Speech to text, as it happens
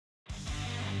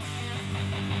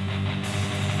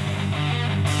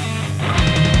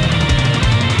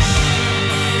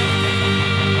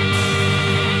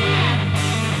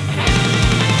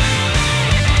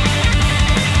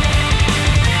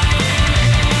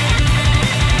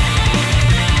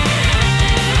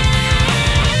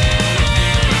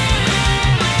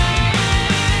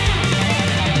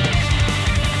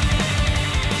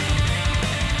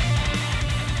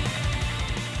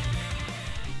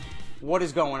What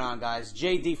is going on, guys?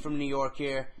 JD from New York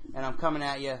here, and I'm coming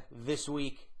at you this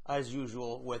week, as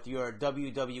usual, with your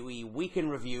WWE Week in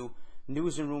Review,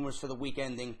 news and rumors for the week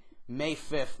ending May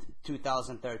 5th,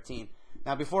 2013.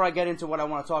 Now, before I get into what I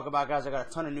want to talk about, guys, I got a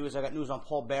ton of news. I got news on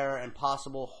Paul Bearer and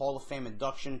possible Hall of Fame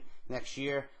induction next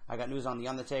year. I got news on The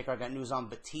Undertaker. I got news on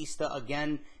Batista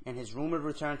again and his rumored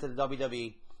return to the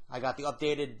WWE. I got the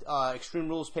updated Extreme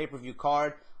Rules pay-per-view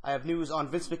card. I have news on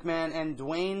Vince McMahon and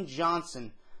Dwayne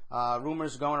Johnson.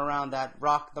 Rumors going around that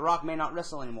The Rock may not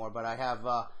wrestle anymore, but I have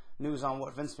news on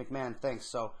what Vince McMahon thinks.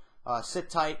 So sit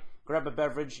tight, grab a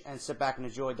beverage, and sit back and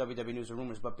enjoy WWE News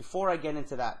Rumors. But before I get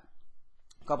into that,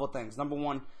 a couple of things. Number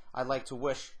one, I'd like to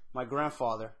wish my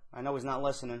grandfather, I know he's not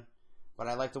listening, but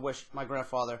I'd like to wish my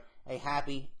grandfather a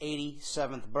happy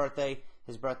 87th birthday.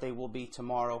 His birthday will be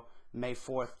tomorrow, May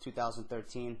 4th,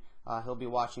 2013. He'll be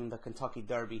watching the Kentucky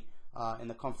Derby in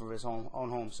the comfort of his own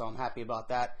home. So I'm happy about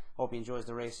that. Hope he enjoys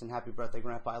the race, and happy birthday,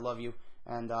 Grandpa. I love you,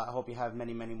 and I hope you have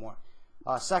many, many more.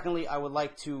 Secondly, I would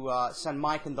like to send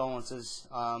my condolences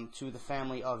to the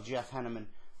family of Jeff Henneman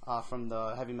from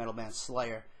the heavy metal band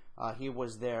Slayer. He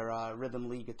was their rhythm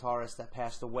lead guitarist that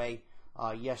passed away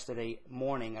yesterday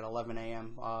morning at 11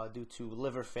 a.m. Due to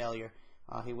liver failure.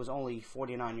 He was only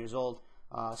 49 years old.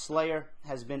 Slayer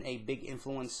has been a big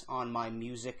influence on my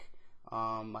music,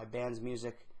 my band's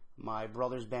music, my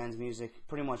brother's band's music,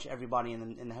 pretty much everybody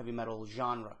in the heavy metal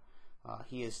genre.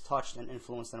 He is touched and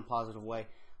influenced in a positive way,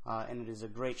 and it is a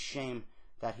great shame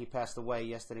that he passed away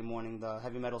yesterday morning. The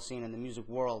heavy metal scene and the music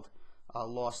world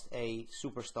lost a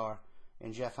superstar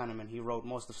in Jeff Henneman. He wrote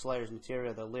most of Slayer's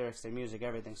material, the lyrics, their music,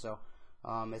 everything. So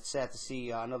it's sad to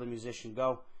see another musician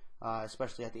go,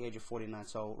 especially at the age of 49.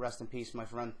 So rest in peace, my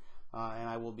friend, and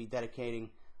I will be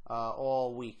dedicating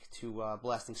all week to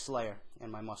blasting Slayer in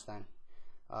my Mustang.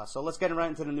 So let's get right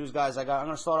into the news, guys. I'm going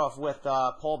to start off with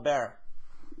Paul Bearer.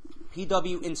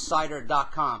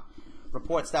 PWInsider.com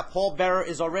reports that Paul Bearer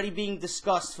is already being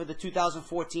discussed for the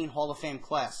 2014 Hall of Fame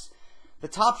class. The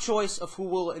top choice of who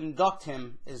will induct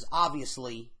him is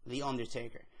obviously The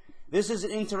Undertaker. This is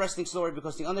an interesting story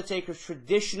because The Undertaker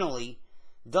traditionally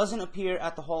doesn't appear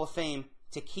at the Hall of Fame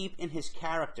to keep in his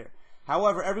character.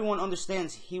 However, everyone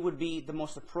understands he would be the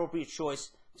most appropriate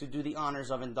choice to do the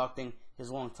honors of inducting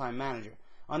his longtime manager.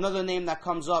 Another name that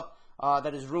comes up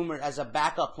that is rumored as a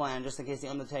backup plan, just in case The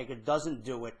Undertaker doesn't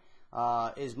do it,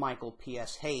 is Michael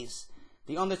P.S. Hayes.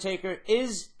 The Undertaker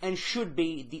is and should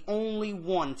be the only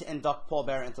one to induct Paul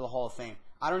Bearer into the Hall of Fame.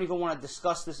 I don't even want to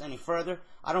discuss this any further.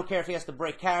 I don't care if he has to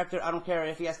break character. I don't care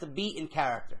if he has to be in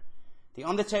character. The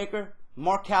Undertaker,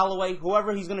 Mark Calloway,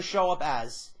 whoever he's going to show up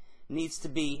as, needs to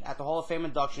be at the Hall of Fame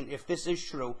induction if this is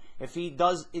true. If he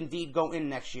does indeed go in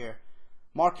next year,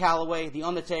 Mark Calloway, The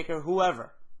Undertaker,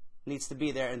 whoever needs to be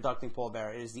there inducting Paul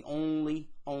Bearer. It is the only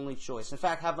choice. In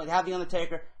fact, have The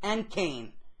Undertaker and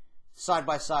Kane side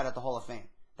by side at the Hall of Fame.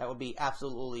 That would be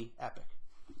absolutely epic.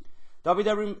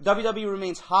 WWE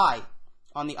remains high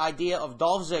on the idea of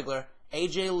Dolph Ziggler,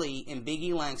 AJ Lee, and Big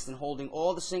E Langston holding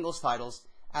all the singles titles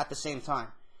at the same time.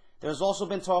 There's also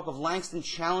been talk of Langston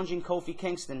challenging Kofi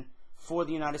Kingston for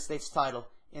the United States title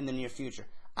in the near future.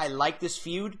 I like this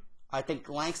feud. I think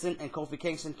Langston and Kofi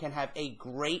Kingston can have a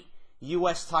great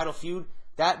U.S. title feud.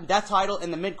 That title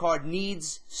in the mid-card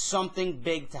needs something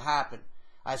big to happen.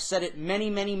 I've said it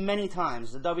many, many, many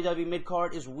times. The WWE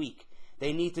mid-card is weak.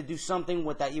 They need to do something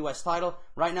with that U.S. title.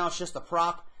 Right now, it's just a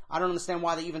prop. I don't understand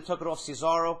why they even took it off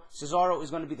Cesaro. Cesaro is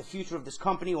going to be the future of this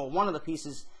company, or one of the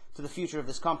pieces to the future of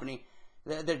this company.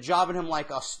 They're jobbing him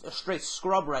like a straight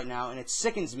scrub right now, and it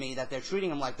sickens me that they're treating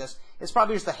him like this. It's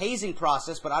probably just a hazing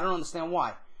process, but I don't understand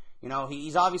why. You know,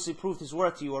 he's obviously proved his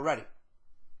worth to you already.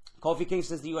 Kofi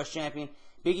Kingston's the U.S. champion.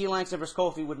 Big E Langston vs.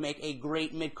 Kofi would make a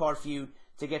great mid-card feud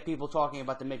to get people talking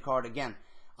about the mid-card again.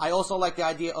 I also like the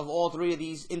idea of all three of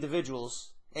these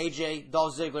individuals, AJ,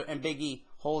 Dolph Ziggler, and Big E,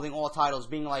 holding all titles,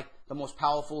 being like the most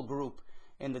powerful group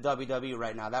in the WWE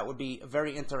right now. That would be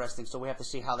very interesting, so we have to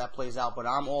see how that plays out. But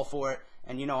I'm all for it,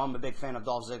 and you know I'm a big fan of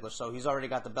Dolph Ziggler, so he's already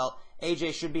got the belt.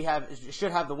 AJ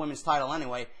should have the women's title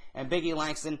anyway, and Big E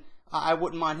Langston, I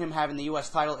wouldn't mind him having the U.S.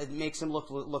 title. It makes him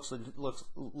looks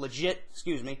legit.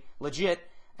 Legit,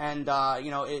 and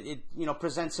it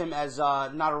presents him as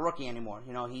not a rookie anymore.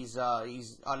 You know, he's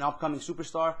an upcoming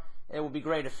superstar. It would be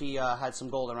great if he had some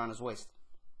gold around his waist.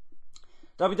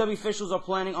 WWE officials are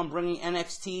planning on bringing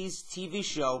NXT's TV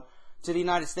show to the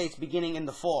United States beginning in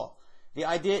the fall. The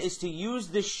idea is to use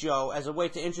this show as a way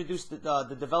to introduce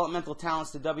the developmental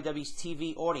talents to WWE's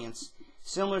TV audience,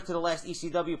 similar to the last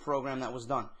ECW program that was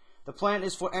done. The plan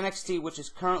is for NXT, which is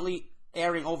currently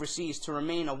airing overseas, to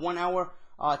remain a 1-hour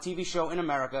TV show in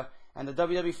America, and the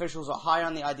WWE officials are high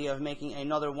on the idea of making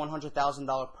another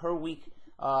 $100,000 per week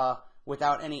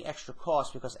without any extra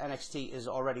cost because NXT is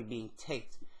already being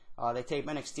taped. They tape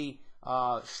NXT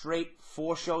straight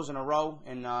 4 shows in a row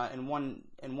in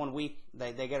one week.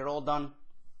 They get it all done,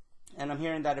 and I'm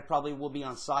hearing that it probably will be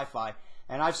on Sci-Fi.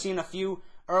 And I've seen a few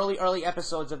early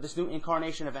episodes of this new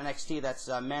incarnation of NXT that's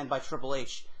manned by Triple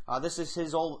H. This is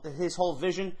his whole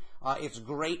vision. It's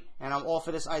great, and I'm all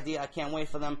for this idea. I can't wait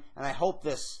for them, and I hope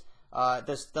this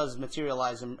does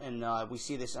materialize, and we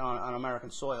see this on American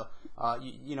soil.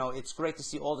 You know, it's great to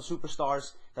see all the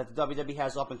superstars that the WWE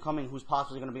has up and coming, who's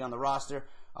possibly going to be on the roster.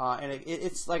 And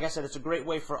it's like I said, it's a great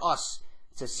way for us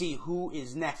to see who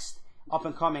is next, up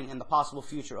and coming, in the possible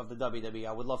future of the WWE.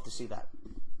 I would love to see that.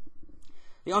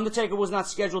 The Undertaker was not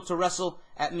scheduled to wrestle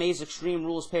at May's Extreme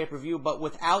Rules pay-per-view, but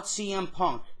without CM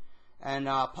Punk and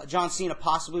John Cena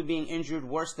possibly being injured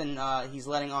worse than he's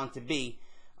letting on to be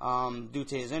due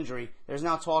to his injury, there's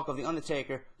now talk of the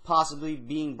Undertaker possibly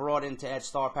being brought in to add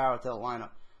star power to the lineup.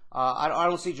 I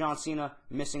don't see John Cena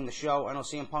missing the show. I don't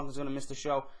see CM Punk is going to miss the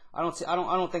show. I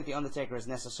don't think the Undertaker is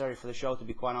necessary for the show, to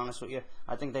be quite honest with you.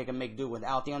 I think they can make do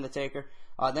without the Undertaker.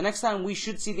 The next time we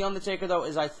should see the Undertaker, though,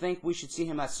 is I think we should see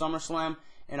him at SummerSlam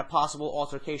in a possible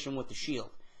altercation with the Shield.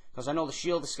 Because I know the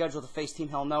Shield is scheduled to face Team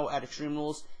Hell No at Extreme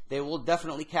Rules. They will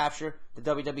definitely capture the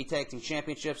WWE Tag Team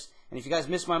Championships. And if you guys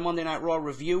missed my Monday Night Raw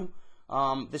review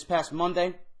this past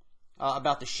Monday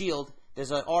about the Shield,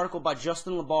 there's an article by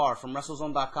Justin LaBar from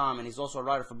WrestleZone.com, and he's also a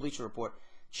writer for Bleacher Report.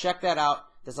 Check that out.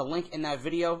 There's a link in that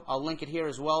video. I'll link it here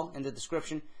as well in the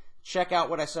description. Check out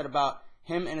what I said about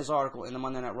him and his article in the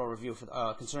Monday Night Raw review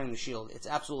for, concerning the Shield. It's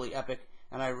absolutely epic,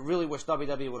 and I really wish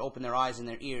WWE would open their eyes and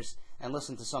their ears and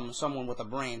listen to someone with a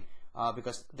brain,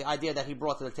 because the idea that he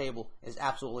brought to the table is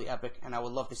absolutely epic, and I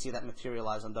would love to see that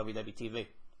materialize on WWE TV.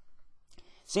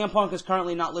 CM Punk is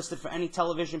currently not listed for any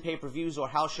television pay-per-views or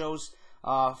house shows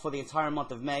for the entire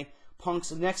month of May.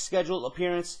 Punk's next scheduled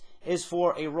appearance is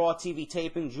for a Raw TV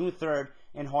taping June 3rd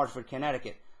in Hartford,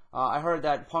 Connecticut. I heard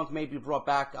that Punk may be brought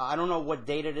back. I don't know what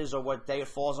date it is or what day it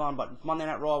falls on, but Monday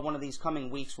Night Raw, one of these coming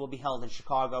weeks, will be held in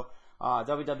Chicago.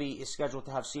 WWE is scheduled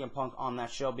to have CM Punk on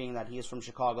that show, being that he is from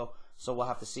Chicago, so we'll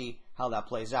have to see how that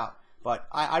plays out. But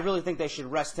I really think they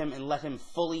should rest him and let him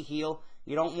fully heal.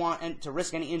 You don't want to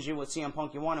risk any injury with CM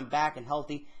Punk. You want him back and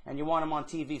healthy, and you want him on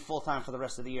TV full-time for the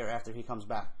rest of the year after he comes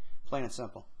back. Plain and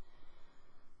simple.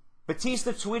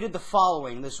 Batista tweeted the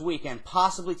following this weekend,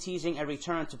 possibly teasing a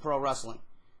return to pro wrestling.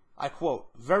 I quote,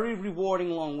 "Very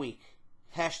rewarding long week.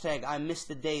 Hashtag I miss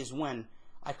the days when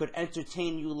I could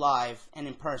entertain you live and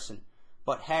in person.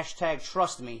 But hashtag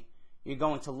trust me, you're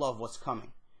going to love what's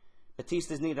coming."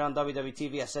 Batista's needed on WWE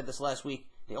TV. I said this last week.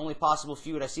 The only possible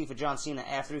feud I see for John Cena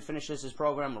after he finishes his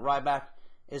program with Ryback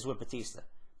is with Batista.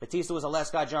 Batista was the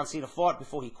last guy John Cena fought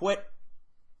before he quit,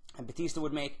 and Batista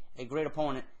would make a great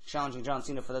opponent challenging John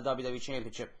Cena for the WWE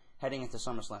Championship heading into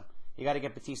SummerSlam. You got to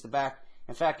get Batista back.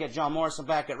 In fact, get John Morrison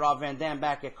back, get Rob Van Dam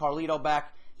back, get Carlito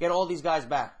back, get all these guys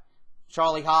back.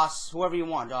 Charlie Haas, whoever you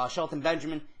want, Shelton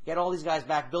Benjamin, get all these guys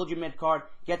back, build your mid-card,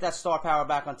 get that star power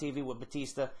back on TV with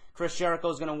Batista. Chris Jericho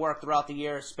is going to work throughout the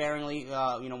year sparingly,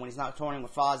 when he's not touring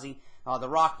with Fozzy. The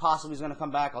Rock possibly is going to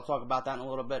come back. I'll talk about that in a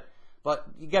little bit. But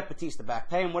you get Batista back.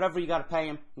 Pay him whatever you got to pay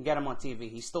him and get him on TV.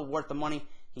 He's still worth the money.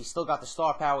 He's still got the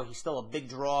star power. He's still a big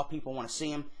draw. People want to see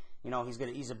him.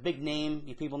 He's a big name.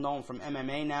 People know him from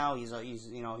MMA now. He's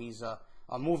a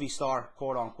movie star,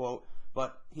 quote unquote.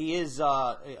 But he is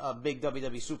a big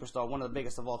WWE superstar, one of the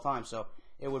biggest of all time. So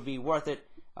it would be worth it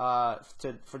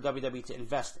for WWE to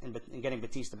invest in getting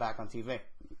Batista back on TV.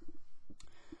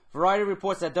 Variety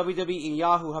reports that WWE and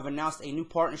Yahoo have announced a new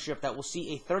partnership that will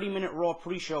see a 30-minute Raw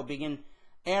pre-show begin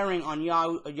airing on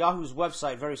Yahoo's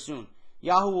website very soon.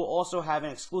 Yahoo will also have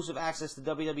an exclusive access to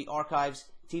WWE archives,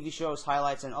 TV shows,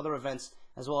 highlights, and other events,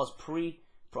 as well as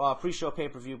pre-show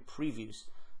pay-per-view previews.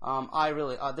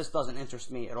 This doesn't interest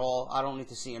me at all. I don't need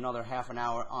to see another half an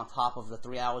hour on top of the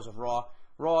 3 hours of Raw.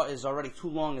 Raw is already too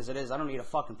long as it is. I don't need a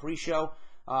fucking pre-show.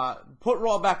 Put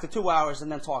Raw back to 2 hours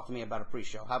and then talk to me about a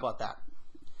pre-show. How about that?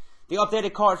 The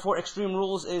updated card for Extreme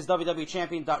Rules is WWE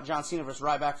Champion John Cena vs.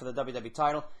 Ryback for the WWE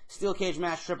title, Steel Cage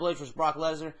match Triple H vs. Brock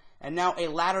Lesnar, and now a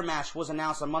ladder match was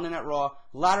announced on Monday Night Raw.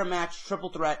 Ladder match, triple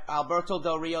threat, Alberto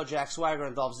Del Rio, Jack Swagger,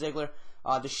 and Dolph Ziggler.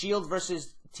 The Shield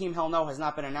versus Team Hell No has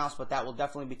not been announced, but that will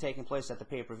definitely be taking place at the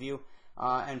pay-per-view,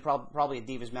 and probably a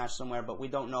Divas match somewhere, but we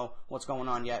don't know what's going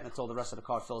on yet until the rest of the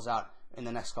card fills out in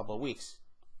the next couple of weeks.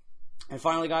 And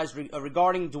finally, guys,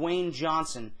 regarding Dwayne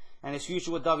Johnson and his future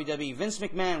with WWE, Vince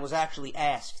McMahon was actually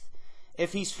asked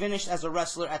if he's finished as a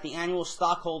wrestler at the annual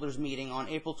stockholders meeting on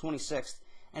April 26th,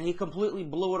 and he completely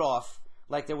blew it off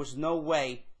like there was no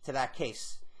way to that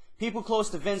case. People close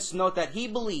to Vince note that he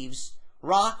believes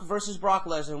Rock versus Brock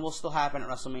Lesnar will still happen at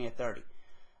WrestleMania 30.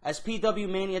 As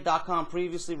PWMania.com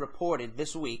previously reported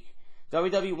this week,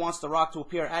 WWE wants The Rock to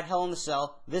appear at Hell in a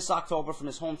Cell this October from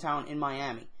his hometown in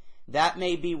Miami. That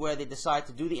may be where they decide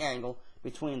to do the angle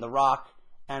between The Rock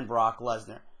and Brock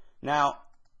Lesnar. Now,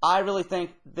 I really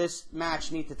think this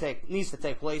match needs to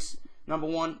take place. Number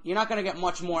one, you're not going to get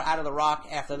much more out of The Rock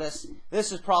after this.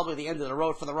 This is probably the end of the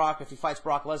road for The Rock if he fights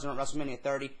Brock Lesnar at WrestleMania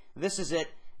 30. This is it.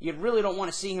 You really don't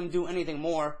want to see him do anything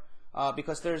more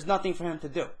because there's nothing for him to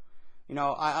do. You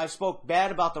know, I spoke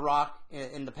bad about The Rock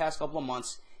in the past couple of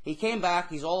months. He came back.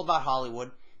 He's all about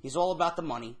Hollywood. He's all about the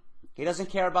money. He doesn't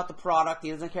care about the product.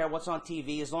 He doesn't care what's on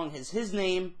TV as long as his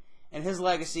name and his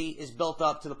legacy is built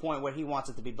up to the point where he wants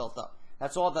it to be built up.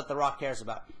 That's all that The Rock cares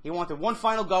about. He wanted one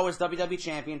final go as WWE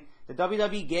Champion. The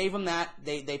WWE gave him that.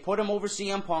 They put him over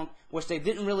CM Punk, which they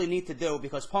didn't really need to do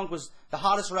because Punk was the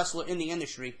hottest wrestler in the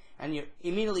industry, and you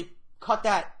immediately cut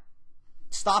that,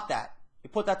 stop that. You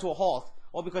put that to a halt,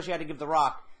 all because you had to give The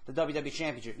Rock the WWE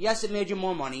Championship. Yes, it made you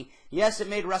more money. Yes, it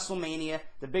made Wrestlemania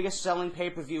the biggest selling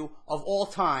pay-per-view of all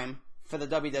time for the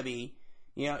WWE.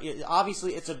 You know,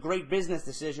 obviously it's a great business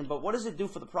decision, but what does it do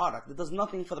for the product? It does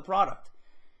nothing for the product.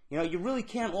 You know, you really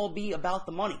can't all be about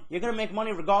the money. You're going to make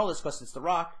money regardless because it's The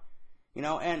Rock. You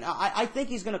know, and I think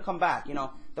he's going to come back. You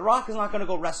know, The Rock is not going to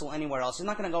go wrestle anywhere else. He's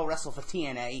not going to go wrestle for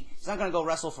TNA. He's not going to go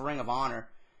wrestle for Ring of Honor.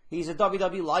 He's a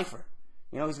WWE lifer.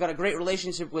 You know, he's got a great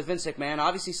relationship with Vince McMahon.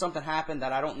 Obviously, something happened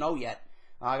that I don't know yet.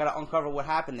 I got to uncover what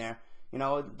happened there. You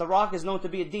know, The Rock is known to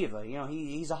be a diva. You know,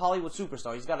 he's a Hollywood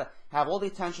superstar. He's got to have all the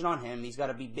attention on him. He's got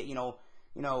to be, you know,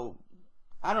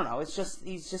 I don't know.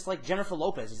 He's just like Jennifer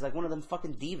Lopez. He's like one of them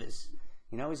fucking divas.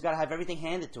 You know, he's got to have everything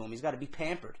handed to him. He's got to be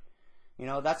pampered. You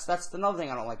know, that's another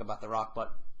thing I don't like about The Rock.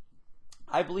 But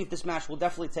I believe this match will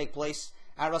definitely take place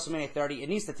at WrestleMania 30. It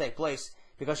needs to take place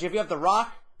because if you have The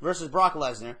Rock versus Brock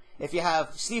Lesnar, if you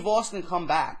have Steve Austin come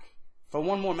back for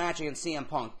one more match against CM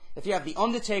Punk, if you have The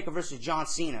Undertaker versus John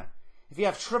Cena, if you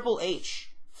have Triple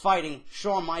H fighting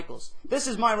Shawn Michaels, this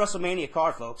is my WrestleMania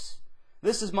card, folks.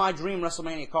 This is my dream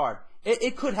WrestleMania card.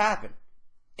 It could happen.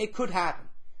 It could happen.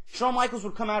 Shawn Michaels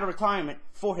would come out of retirement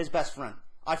for his best friend.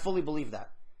 I fully believe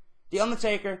that. The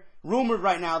Undertaker, rumored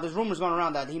right now, there's rumors going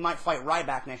around that he might fight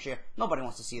Ryback next year. Nobody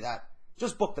wants to see that.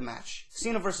 Just book the match.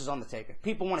 Cena versus Undertaker.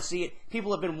 People want to see it.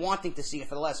 People have been wanting to see it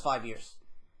for the last 5 years.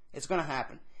 It's going to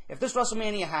happen. If this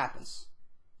WrestleMania happens,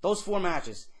 those 4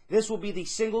 matches, this will be the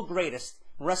single greatest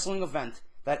wrestling event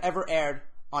that ever aired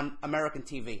on American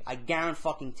TV. I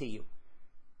guarantee you.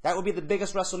 That would be the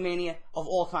biggest WrestleMania of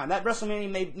all time. That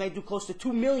WrestleMania may do close to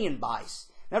 2 million buys.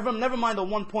 Never mind the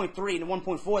 1.3 and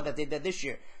the 1.4 that they did this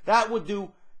year. That would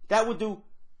do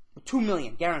 2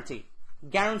 million, guaranteed.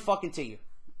 Guarantee you.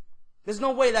 There's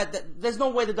no way the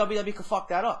WWE could fuck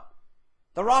that up.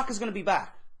 The Rock is going to be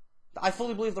back. I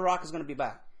fully believe The Rock is going to be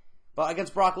back. But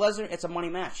against Brock Lesnar, it's a money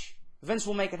match. Vince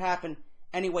will make it happen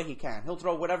any way he can. He'll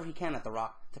throw whatever he can at The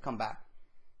Rock to come back.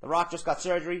 The Rock just got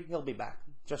surgery. He'll be back.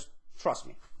 Just trust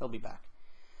me. He'll be back.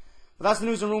 But that's the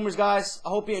news and rumors, guys. I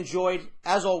hope you enjoyed.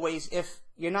 As always, if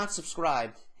you're not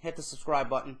subscribed, hit the subscribe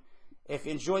button. If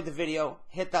you enjoyed the video,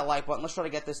 hit that like button. Let's try to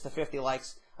get this to 50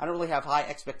 likes. I don't really have high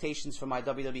expectations for my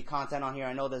WWE content on here.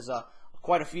 I know there's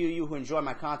quite a few of you who enjoy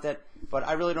my content, but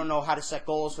I really don't know how to set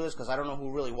goals for this because I don't know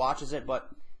who really watches it. But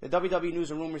the WWE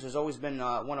News and Rumors has always been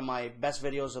one of my best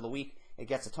videos of the week. It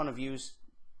gets a ton of views.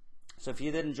 So if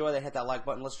you did enjoy that, hit that like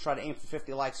button. Let's try to aim for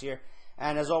 50 likes here.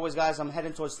 And as always, guys, I'm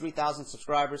heading towards 3,000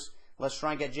 subscribers. Let's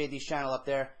try and get JD's channel up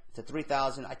there to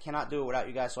 3,000. I cannot do it without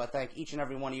you guys, so I thank each and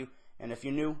every one of you. And if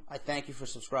you're new, I thank you for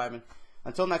subscribing.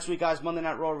 Until next week, guys, Monday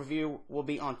Night Raw review will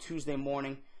be on Tuesday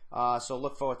morning. So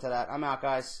look forward to that. I'm out,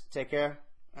 guys. Take care,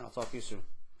 and I'll talk to you soon.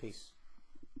 Peace.